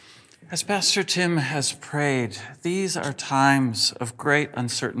As Pastor Tim has prayed, these are times of great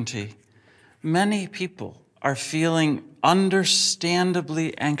uncertainty. Many people are feeling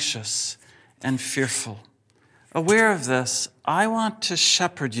understandably anxious and fearful. Aware of this, I want to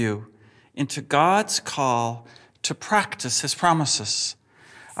shepherd you into God's call to practice his promises.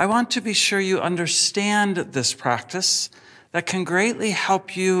 I want to be sure you understand this practice that can greatly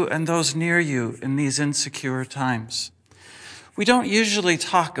help you and those near you in these insecure times. We don't usually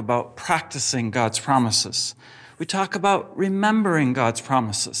talk about practicing God's promises. We talk about remembering God's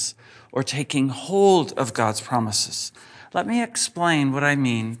promises or taking hold of God's promises. Let me explain what I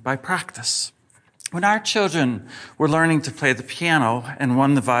mean by practice. When our children were learning to play the piano and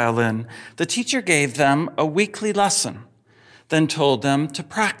one the violin, the teacher gave them a weekly lesson, then told them to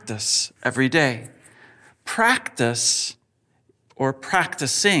practice every day. Practice, or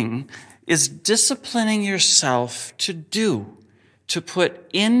practicing, is disciplining yourself to do, to put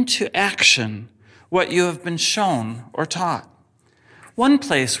into action what you have been shown or taught. One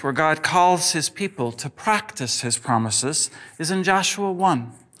place where God calls his people to practice his promises is in Joshua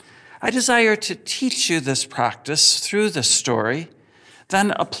 1. I desire to teach you this practice through this story,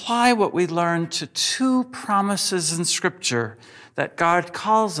 then apply what we learned to two promises in Scripture that God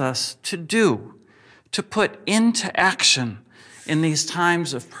calls us to do, to put into action in these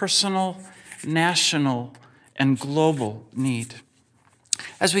times of personal, national, and global need.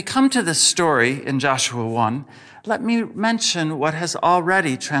 As we come to this story in Joshua 1, let me mention what has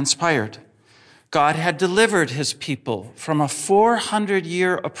already transpired. God had delivered his people from a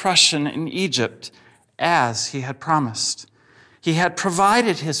 400-year oppression in Egypt as he had promised. He had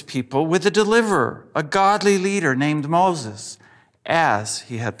provided his people with a deliverer, a godly leader named Moses, as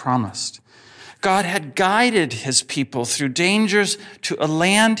he had promised. God had guided his people through dangers to a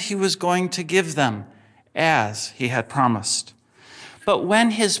land he was going to give them, as he had promised. But when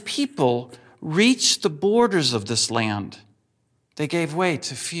his people reached the borders of this land, they gave way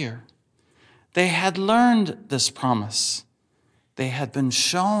to fear. They had learned this promise. They had been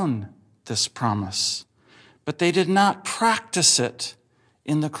shown this promise, but they did not practice it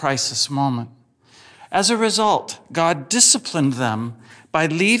in the crisis moment. As a result, God disciplined them by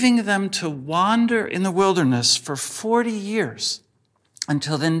leaving them to wander in the wilderness for 40 years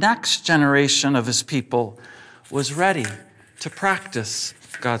until the next generation of his people was ready to practice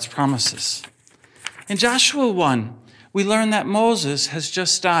God's promises. In Joshua 1, we learn that Moses has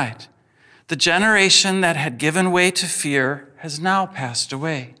just died. The generation that had given way to fear has now passed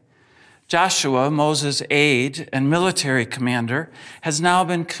away. Joshua, Moses' aide and military commander, has now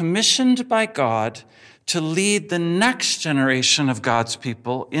been commissioned by God to lead the next generation of God's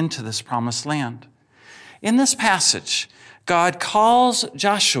people into this promised land. In this passage, God calls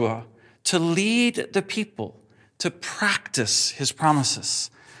Joshua to lead the people to practice his promises.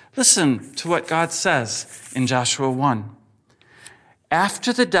 Listen to what God says in Joshua 1.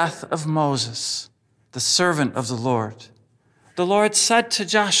 After the death of Moses, the servant of the Lord said to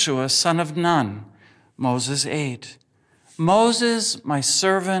Joshua, son of Nun, Moses' aide, Moses, my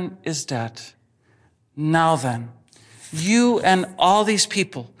servant, is dead. Now then, you and all these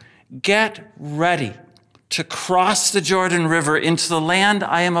people get ready to cross the Jordan River into the land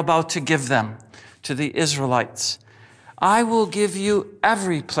I am about to give them, to the Israelites. I will give you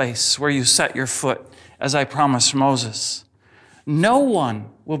every place where you set your foot, as I promised Moses. No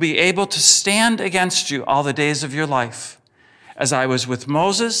one will be able to stand against you all the days of your life. As I was with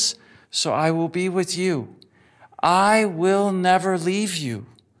Moses, so I will be with you. I will never leave you,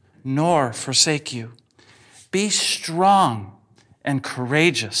 nor forsake you. Be strong and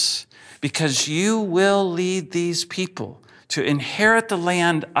courageous, because you will lead these people to inherit the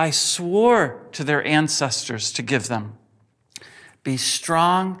land I swore to their ancestors to give them. Be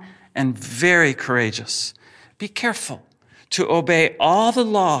strong and very courageous. Be careful to obey all the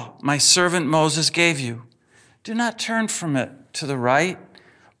law my servant Moses gave you. Do not turn from it to the right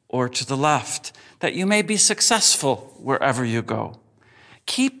or to the left, that you may be successful wherever you go.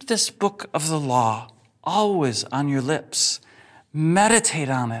 Keep this book of the law always on your lips. Meditate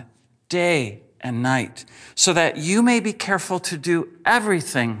on it day and night, so that you may be careful to do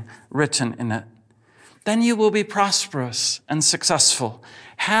everything written in it. Then you will be prosperous and successful.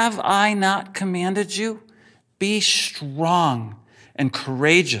 Have I not commanded you? Be strong and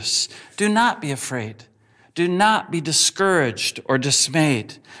courageous. Do not be afraid. Do not be discouraged or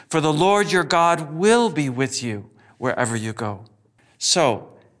dismayed, for the Lord your God will be with you wherever you go.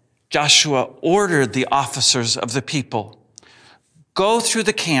 So Joshua ordered the officers of the people, go through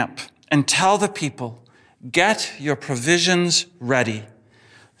the camp and tell the people, get your provisions ready.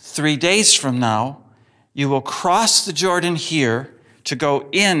 3 days from now, you will cross the Jordan here to go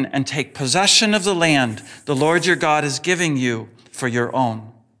in and take possession of the land the Lord your God is giving you for your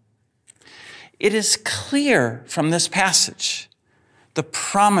own. It is clear from this passage the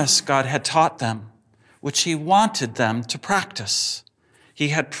promise God had taught them, which he wanted them to practice. He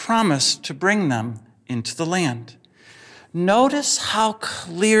had promised to bring them into the land. Notice how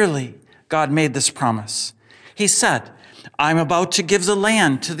clearly God made this promise. He said, I'm about to give the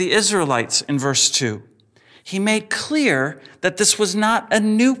land to the Israelites in verse 2. He made clear that this was not a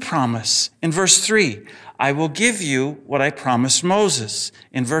new promise in verse 3. I will give you what I promised Moses.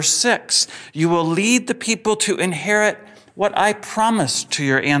 In verse 6, you will lead the people to inherit what I promised to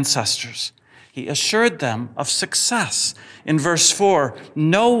your ancestors. He assured them of success. In verse 4,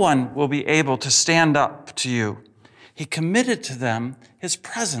 no one will be able to stand up to you. He committed to them his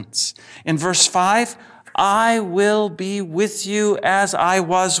presence. In verse 5, I will be with you as I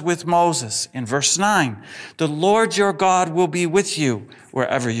was with Moses. In verse 9, the Lord your God will be with you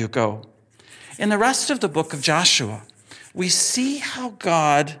wherever you go. In the rest of the book of Joshua, we see how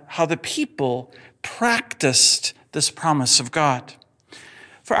the people practiced this promise of God.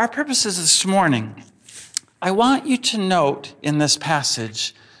 For our purposes this morning, I want you to note in this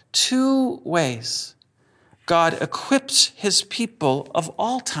passage 2 ways God equips his people of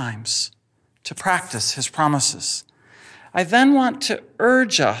all times to practice his promises. I then want to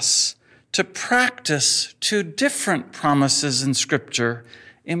urge us to practice 2 different promises in Scripture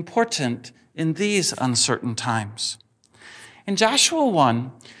important in these uncertain times. In Joshua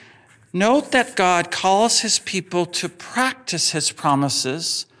 1, note that God calls his people to practice his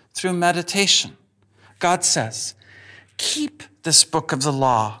promises through meditation. God says, keep this book of the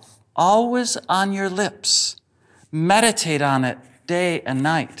law always on your lips. Meditate on it day and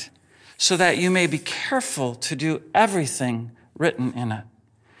night, so that you may be careful to do everything written in it.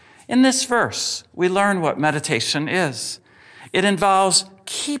 In this verse, we learn what meditation is. It involves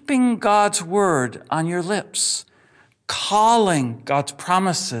keeping God's word on your lips, calling God's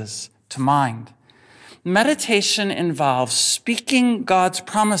promises to mind. Meditation involves speaking God's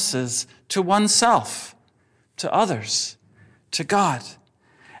promises to oneself, to others, to God.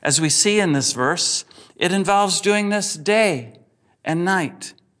 As we see in this verse, it involves doing this day and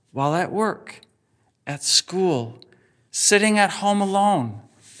night, while at work, at school, sitting at home alone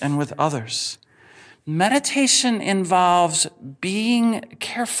and with others. Meditation involves being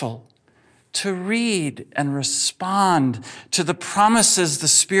careful to read and respond to the promises the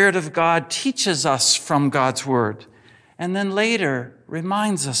Spirit of God teaches us from God's Word, and then later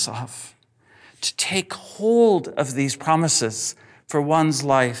reminds us of, to take hold of these promises for one's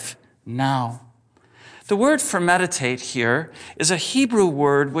life now. The word for meditate here is a Hebrew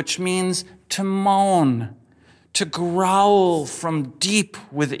word which means to moan, to growl from deep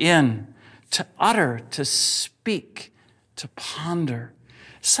within, to utter, to speak, to ponder.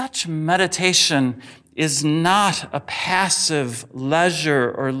 Such meditation is not a passive leisure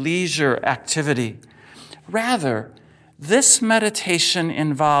or leisure activity. Rather, this meditation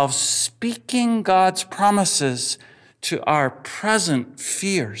involves speaking God's promises to our present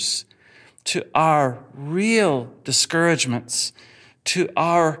fears, to our real discouragements, to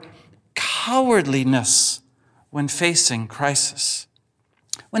our cowardliness when facing crisis.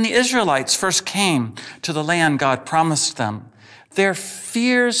 When the Israelites first came to the land God promised them, their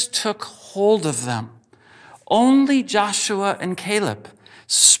fears took hold of them. Only Joshua and Caleb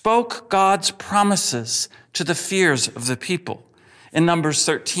spoke God's promises to the fears of the people. In Numbers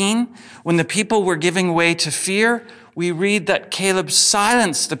 13, when the people were giving way to fear, we read that Caleb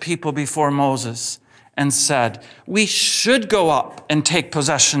silenced the people before Moses and said, we should go up and take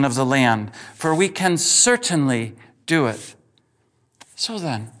possession of the land, for we can certainly do it. So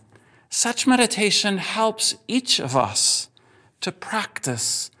then, such meditation helps each of us to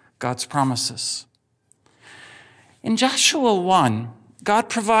practice God's promises. In Joshua 1, God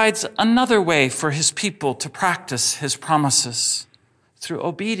provides another way for his people to practice his promises through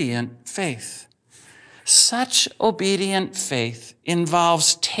obedient faith. Such obedient faith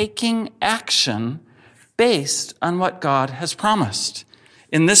involves taking action based on what God has promised.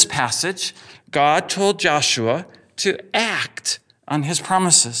 In this passage, God told Joshua to act on his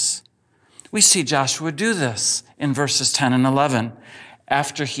promises. We see Joshua do this in verses 10 and 11.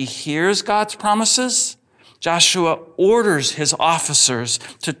 After he hears God's promises, Joshua orders his officers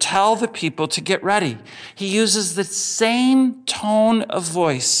to tell the people to get ready. He uses the same tone of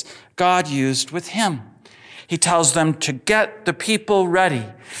voice God used with him. He tells them to get the people ready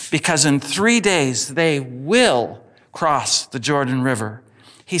because in 3 days they will cross the Jordan River.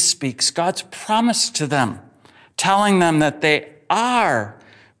 He speaks God's promise to them, telling them that they are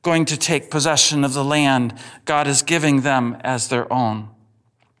going to take possession of the land God is giving them as their own.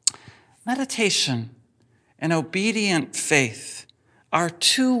 Meditation and obedient faith are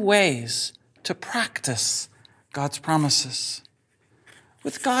two ways to practice God's promises.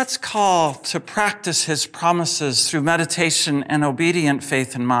 With God's call to practice his promises through meditation and obedient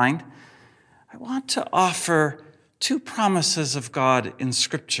faith in mind, I want to offer two promises of God in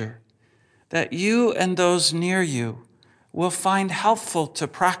Scripture that you and those near you will find helpful to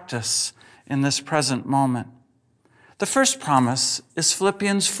practice in this present moment. The first promise is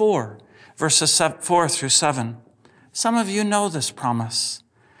Philippians 4, verses 4 through 7. Some of you know this promise.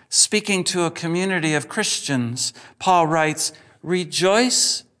 Speaking to a community of Christians, Paul writes,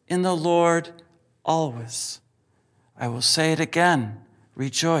 "Rejoice in the Lord always." I will say it again,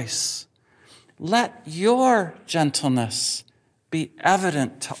 rejoice. Let your gentleness be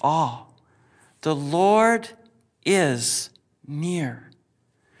evident to all. The Lord is near.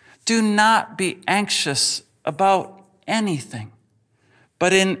 Do not be anxious about anything,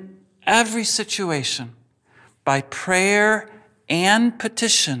 but in every situation, by prayer and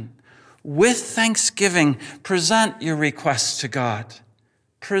petition, with thanksgiving, present your requests to God.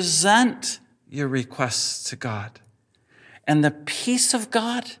 Present your requests to God. And the peace of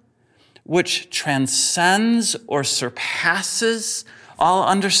God, which transcends or surpasses all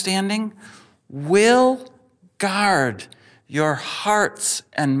understanding, will guard your hearts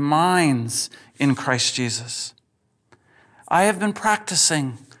and minds in Christ Jesus. I have been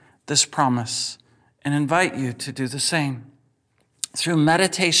practicing this promise and invite you to do the same. Through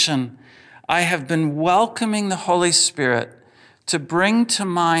meditation, I have been welcoming the Holy Spirit to bring to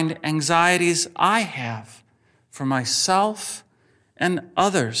mind anxieties I have for myself and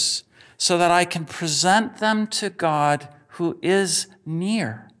others so that I can present them to God who is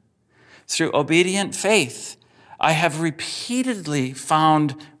near. Through obedient faith, I have repeatedly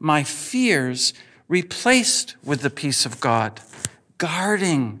found my fears replaced with the peace of God,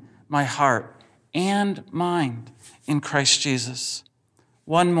 guarding my heart and mind in Christ Jesus.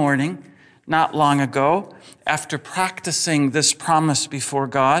 One morning, not long ago, after practicing this promise before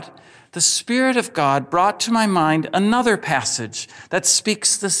God, the Spirit of God brought to my mind another passage that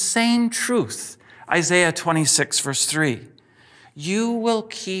speaks the same truth. Isaiah 26, verse 3. You will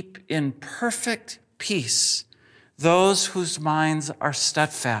keep in perfect peace those whose minds are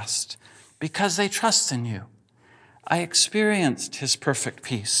steadfast because they trust in you. I experienced his perfect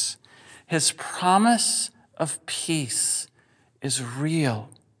peace. His promise of peace is real.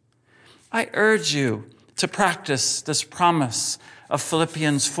 I urge you to practice this promise of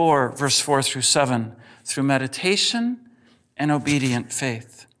Philippians 4, verse 4 through 7, through meditation and obedient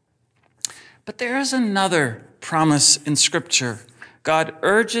faith. But there is another promise in Scripture God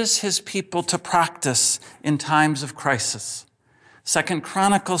urges his people to practice in times of crisis. 2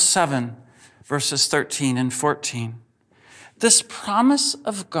 Chronicles 7, verses 13 and 14. This promise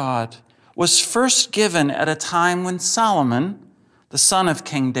of God was first given at a time when Solomon, the son of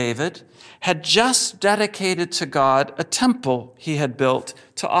King David, had just dedicated to God a temple he had built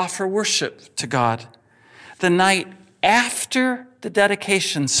to offer worship to God. The night after the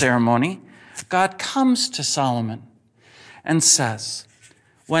dedication ceremony, God comes to Solomon and says,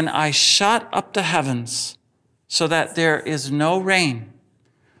 "When I shut up the heavens so that there is no rain,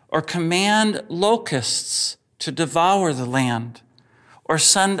 or command locusts to devour the land, or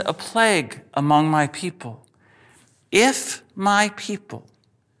send a plague among my people, if my people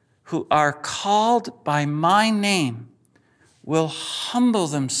who are called by my name will humble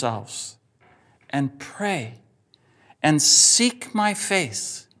themselves and pray and seek my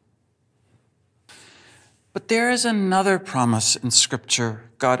face." But there is another promise in Scripture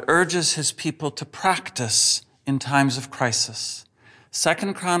God urges his people to practice in times of crisis.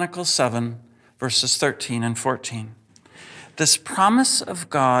 2 Chronicles 7, verses 13 and 14. This promise of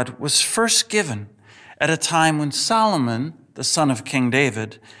God was first given at a time when Solomon, the son of King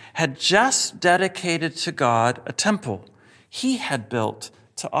David, had just dedicated to God a temple he had built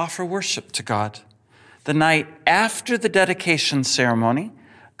to offer worship to God. The night after the dedication ceremony,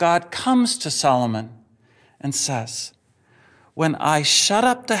 God comes to Solomon and says, "When I shut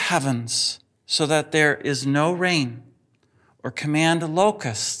up the heavens so that there is no rain, or command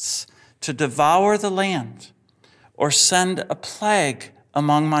locusts to devour the land, or send a plague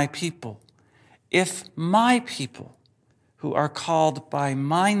among my people, if my people who are called by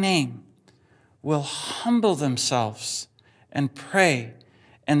my name will humble themselves and pray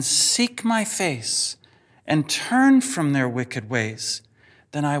and seek my face and turn from their wicked ways,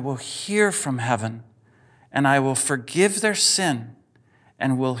 then I will hear from heaven and I will forgive their sin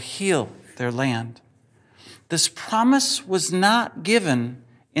and will heal their land." This promise was not given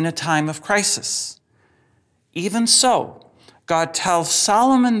in a time of crisis. Even so, God tells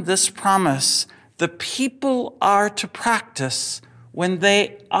Solomon this promise the people are to practice when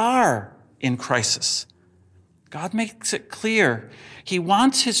they are in crisis. God makes it clear he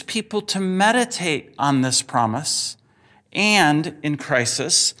wants his people to meditate on this promise and, in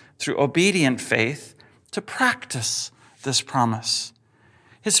crisis, through obedient faith, to practice this promise.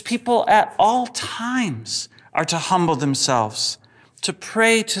 His people at all times are to humble themselves, to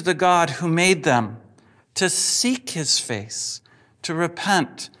pray to the God who made them, to seek his face, to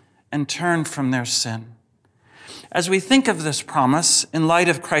repent and turn from their sin. As we think of this promise in light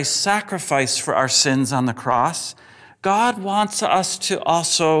of Christ's sacrifice for our sins on the cross, God wants us to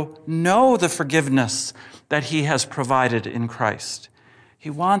also know the forgiveness that he has provided in Christ. He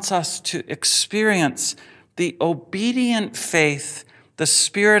wants us to experience the obedient faith the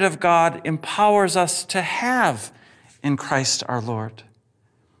Spirit of God empowers us to have in Christ our Lord.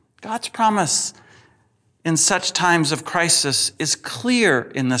 God's promise in such times of crisis is clear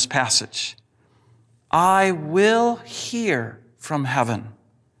in this passage. I will hear from heaven.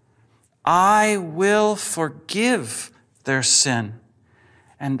 I will forgive their sin,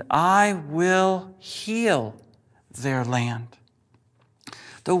 and I will heal their land.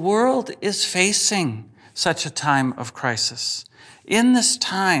 The world is facing such a time of crisis. In this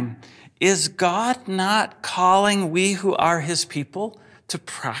time, is God not calling we who are his people to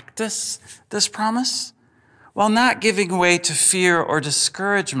practice this promise? While not giving way to fear or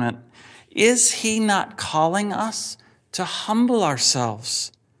discouragement, is he not calling us to humble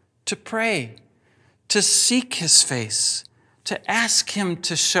ourselves, to pray, to seek his face, to ask him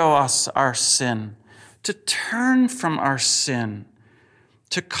to show us our sin, to turn from our sin,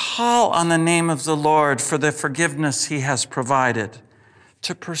 to call on the name of the Lord for the forgiveness he has provided,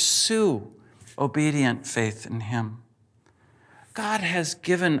 to pursue obedient faith in him? God has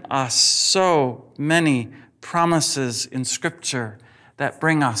given us so many promises in Scripture that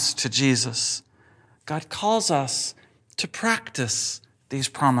bring us to Jesus. God calls us to practice these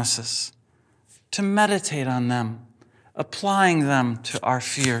promises, to meditate on them, applying them to our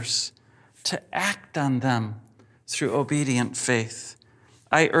fears, to act on them through obedient faith.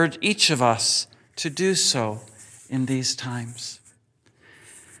 I urge each of us to do so in these times.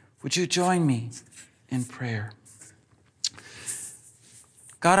 Would you join me in prayer?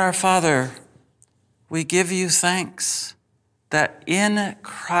 God our Father, we give you thanks that in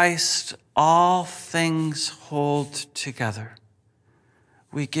Christ all things hold together.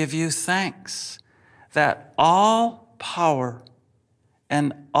 We give you thanks that all power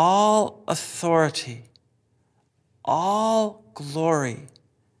and all authority, all glory,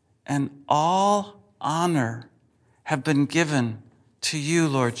 and all honor have been given to you,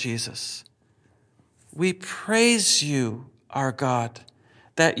 Lord Jesus. We praise you, our God,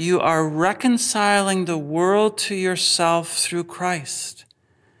 that you are reconciling the world to yourself through Christ,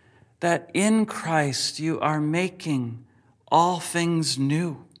 that in Christ you are making all things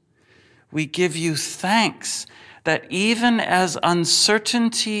new. We give you thanks that even as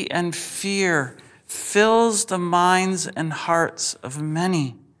uncertainty and fear fills the minds and hearts of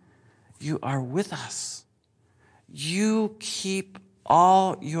many, you are with us. You keep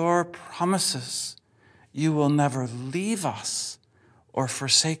all your promises. You will never leave us or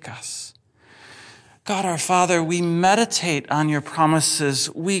forsake us. God our Father, we meditate on your promises.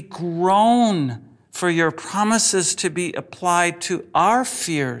 We groan for your promises to be applied to our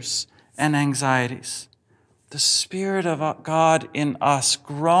fears and anxieties. The Spirit of God in us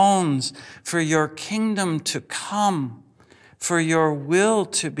groans for your kingdom to come, for your will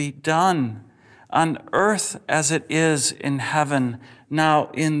to be done on earth as it is in heaven. Now,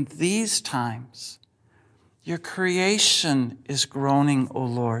 in these times, your creation is groaning, O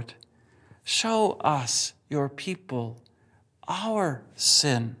Lord. Show us, your people, our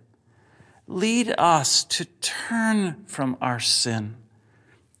sin. Lead us to turn from our sin,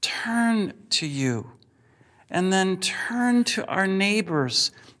 turn to you, and then turn to our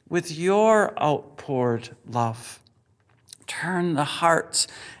neighbors with your outpoured love. Turn the hearts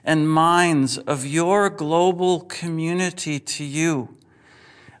and minds of your global community to you.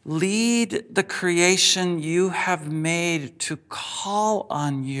 Lead the creation you have made to call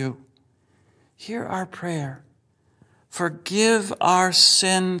on you. Hear our prayer. Forgive our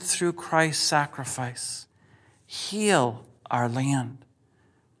sin through Christ's sacrifice. Heal our land.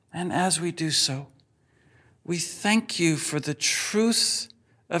 And as we do so, we thank you for the truth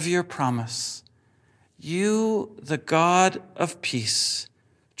of your promise. You, the God of peace,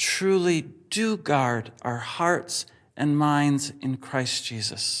 truly do guard our hearts and minds in Christ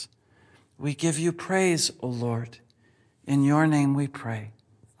Jesus. We give you praise, O Lord. In your name we pray.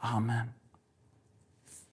 Amen.